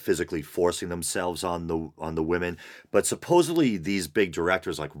with them physically forcing themselves on the women. But supposedly, these big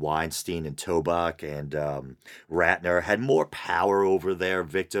directors like Weinstein and Toback and Ratner had more power over their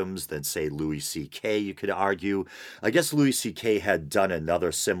victims than, say, Louis C.K., you could argue. I guess Louis C.K. had done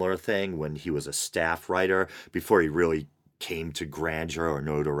another similar thing when he was a staff writer before he really came to grandeur or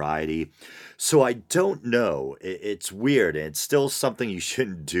notoriety. So I don't know. It's weird, and it's still something you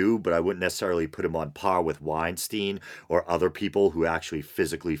shouldn't do, but I wouldn't necessarily put him on par with Weinstein or other people who actually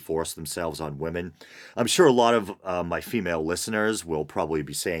physically force themselves on women. I'm sure a lot of my female listeners will probably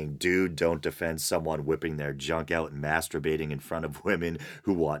be saying, dude, don't defend someone whipping their junk out and masturbating in front of women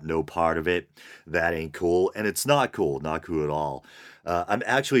who want no part of it. That ain't cool. And it's not cool at all. I'm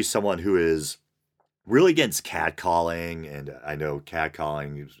actually someone who is really against catcalling, and I know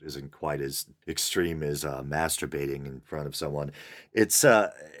catcalling isn't quite as extreme as masturbating in front of someone. It's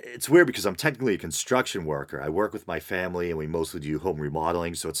weird because I'm technically a construction worker. I work with my family, and we mostly do home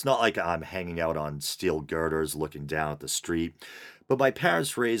remodeling, so it's not like I'm hanging out on steel girders looking down at the street. But my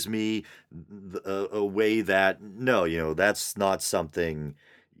parents raised me a way that, no, that's not something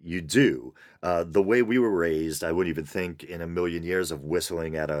you do. The way we were raised, I wouldn't even think in a million years of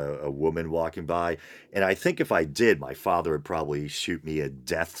whistling at a woman walking by. And I think if I did, my father would probably shoot me a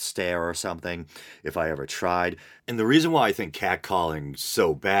death stare or something if I ever tried. And the reason why I think catcalling's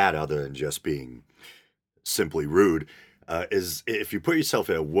so bad, other than just being simply rude, is if you put yourself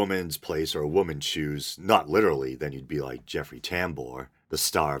in a woman's place or a woman's shoes, not literally, then you'd be like Jeffrey Tambor, the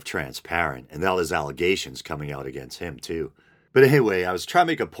star of Transparent. And now there's allegations coming out against him, too. But anyway, I was trying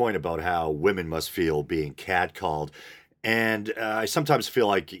to make a point about how women must feel being catcalled. And I sometimes feel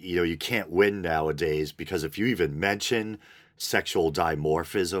like, you can't win nowadays because if you even mention sexual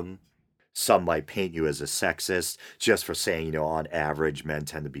dimorphism, some might paint you as a sexist just for saying, on average, men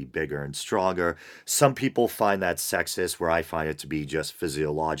tend to be bigger and stronger. Some people find that sexist, where I find it to be just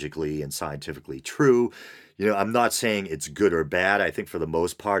physiologically and scientifically true. I'm not saying it's good or bad. I think for the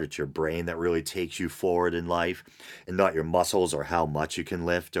most part, it's your brain that really takes you forward in life and not your muscles or how much you can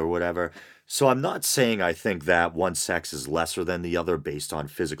lift or whatever. So I'm not saying I think that one sex is lesser than the other based on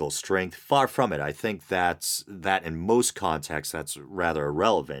physical strength. Far from it. I think that in most contexts, that's rather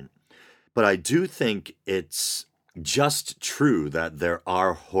irrelevant. But I do think it's just true that there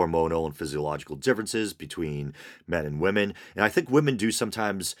are hormonal and physiological differences between men and women. And I think women do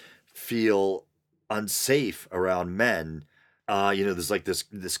sometimes feel unsafe around men. There's like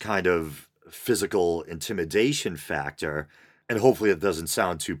this kind of physical intimidation factor. And hopefully it doesn't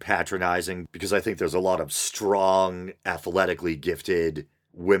sound too patronizing, because I think there's a lot of strong, athletically gifted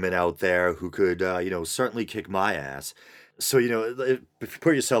women out there who could, certainly kick my ass. So, if you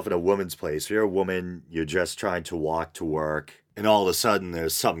put yourself in a woman's place, if you're a woman, you're just trying to walk to work, and all of a sudden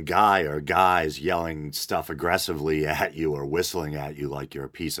there's some guy or guys yelling stuff aggressively at you or whistling at you like you're a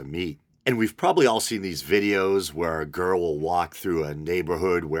piece of meat. And we've probably all seen these videos where a girl will walk through a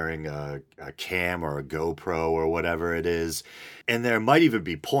neighborhood wearing a cam or a GoPro or whatever it is. And there might even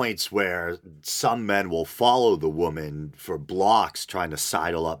be points where some men will follow the woman for blocks trying to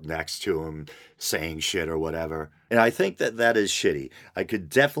sidle up next to him, saying shit or whatever. And I think that that is shitty. I could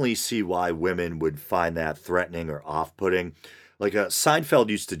definitely see why women would find that threatening or off-putting. Like Seinfeld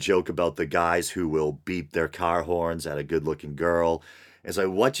used to joke about the guys who will beep their car horns at a good-looking girl. It's like,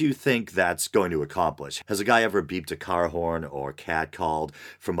 what do you think that's going to accomplish? Has a guy ever beeped a car horn or catcalled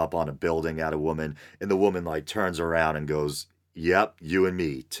from up on a building at a woman, and the woman like turns around and goes, "Yep, you and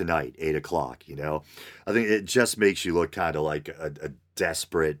me tonight, 8 o'clock." You know, I think it just makes you look kind of like a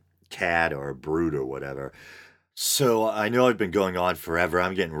desperate cat or a brute or whatever. So I know I've been going on forever.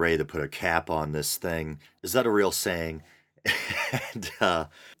 I'm getting ready to put a cap on this thing. Is that a real saying? And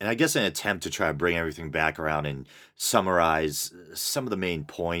I guess an attempt to try to bring everything back around and summarize some of the main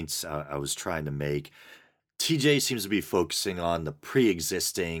points I was trying to make. TJ seems to be focusing on the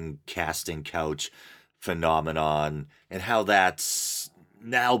pre-existing casting couch phenomenon and how that's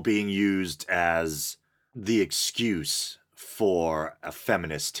now being used as the excuse for a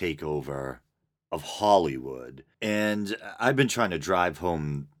feminist takeover of Hollywood. And I've been trying to drive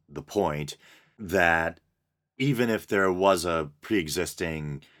home the point that even if there was a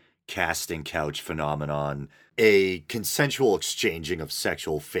pre-existing casting couch phenomenon, a consensual exchanging of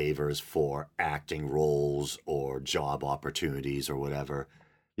sexual favors for acting roles or job opportunities or whatever,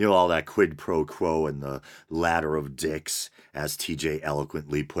 you know, all that quid pro quo and the ladder of dicks, as TJ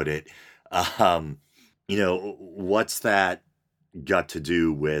eloquently put it. Um, you know, what's that got to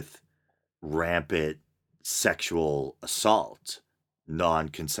do with rampant sexual assault,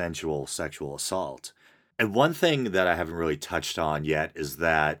 non-consensual sexual assault? And one thing that I haven't really touched on yet is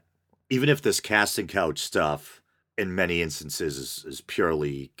that even if this casting couch stuff in many instances is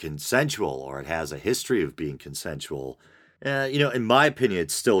purely consensual or it has a history of being consensual, you know, in my opinion,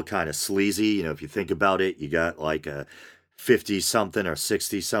 it's still kind of sleazy. You know, if you think about it, you got like a 50-something or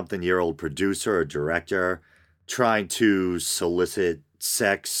 60-something-year-old producer or director trying to solicit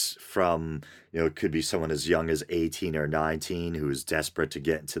sex from, you know, it could be someone as young as 18 or 19 who is desperate to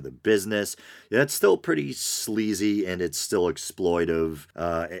get into the business. Yeah, it's still pretty sleazy and it's still exploitive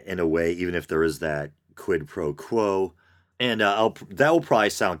in a way, even if there is that quid pro quo. And that will probably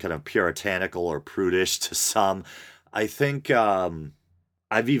sound kind of puritanical or prudish to some. I think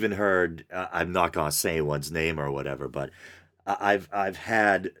I've even heard, I'm not going to say anyone's name or whatever, but I've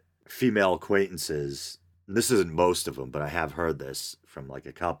had female acquaintances, and this isn't most of them, but I have heard this from like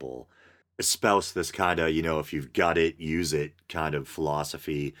a couple, espouse this kind of, you know, if you've got it, use it kind of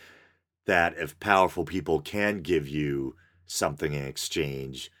philosophy, that if powerful people can give you something in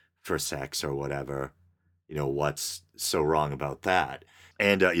exchange for sex or whatever, you know, what's so wrong about that?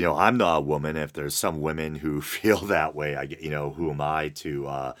 And, you know, I'm not a woman. If there's some women who feel that way, you know, who am I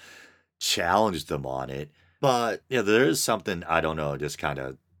to challenge them on it? But, you know, there is something, I don't know, just kind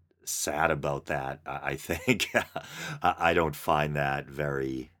of sad about that. I think I don't find that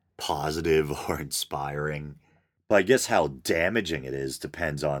very positive or inspiring. But I guess how damaging it is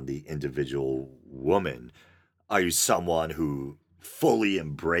depends on the individual woman. Are you someone who fully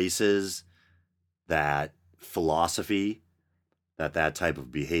embraces that philosophy, that type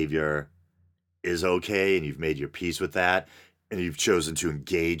of behavior is okay, and you've made your peace with that, and you've chosen to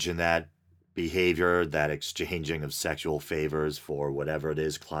engage in that behavior, that exchanging of sexual favors for whatever it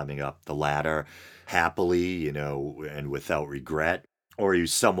is, climbing up the ladder happily, you know, and without regret? Or are you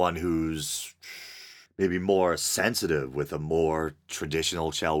someone who's maybe more sensitive with a more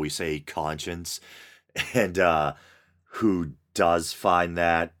traditional, shall we say, conscience, and who does find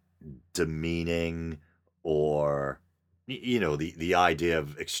that demeaning, or you know, the idea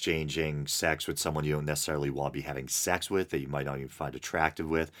of exchanging sex with someone you don't necessarily want to be having sex with, that you might not even find attractive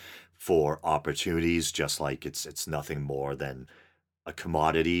with, for opportunities, just like it's nothing more than a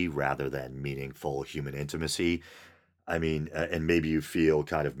commodity rather than meaningful human intimacy. I mean, and maybe you feel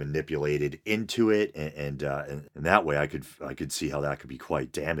kind of manipulated into it, and in that way, I could see how that could be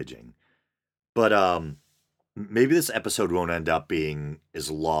quite damaging. But maybe this episode won't end up being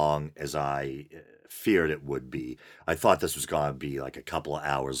as long as I feared it would be. I thought this was going to be like a couple of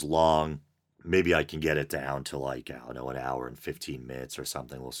hours long. Maybe I can get it down to like, I don't know, an hour and 15 minutes or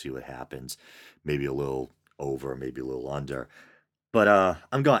something. We'll see what happens. Maybe a little over, maybe a little under. But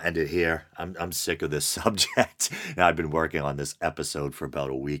I'm going to end it here. I'm sick of this subject. And I've been working on this episode for about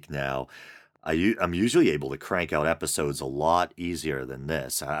a week now. I'm usually able to crank out episodes a lot easier than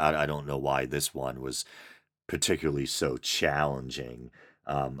this. I don't know why this one was particularly so challenging.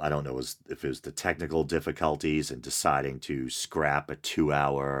 I don't know if it was the technical difficulties and deciding to scrap a 2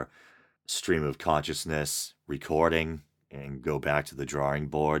 hour stream of consciousness recording and go back to the drawing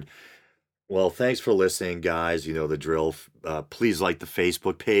board. Well, thanks for listening, guys. You know the drill. Please like the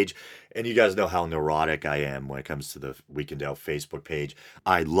Facebook page. And you guys know how neurotic I am when it comes to the Weekend Out Facebook page.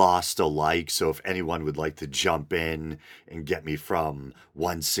 I lost a like, so if anyone would like to jump in and get me from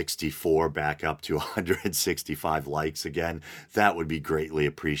 164 back up to 165 likes again, that would be greatly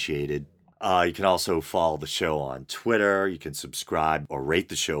appreciated. You can also follow the show on Twitter. You can subscribe or rate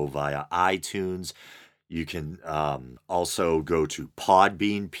the show via iTunes. You can also go to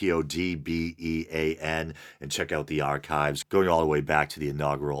Podbean, Podbean, and check out the archives going all the way back to the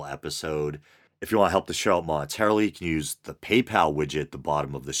inaugural episode. If you want to help the show out monetarily, you can use the PayPal widget at the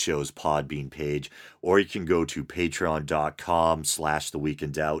bottom of the show's Podbean page, or you can go to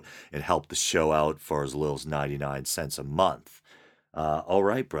patreon.com/theweekendout and help the show out for as little as 99 cents a month. All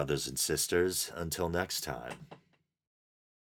right, brothers and sisters, until next time.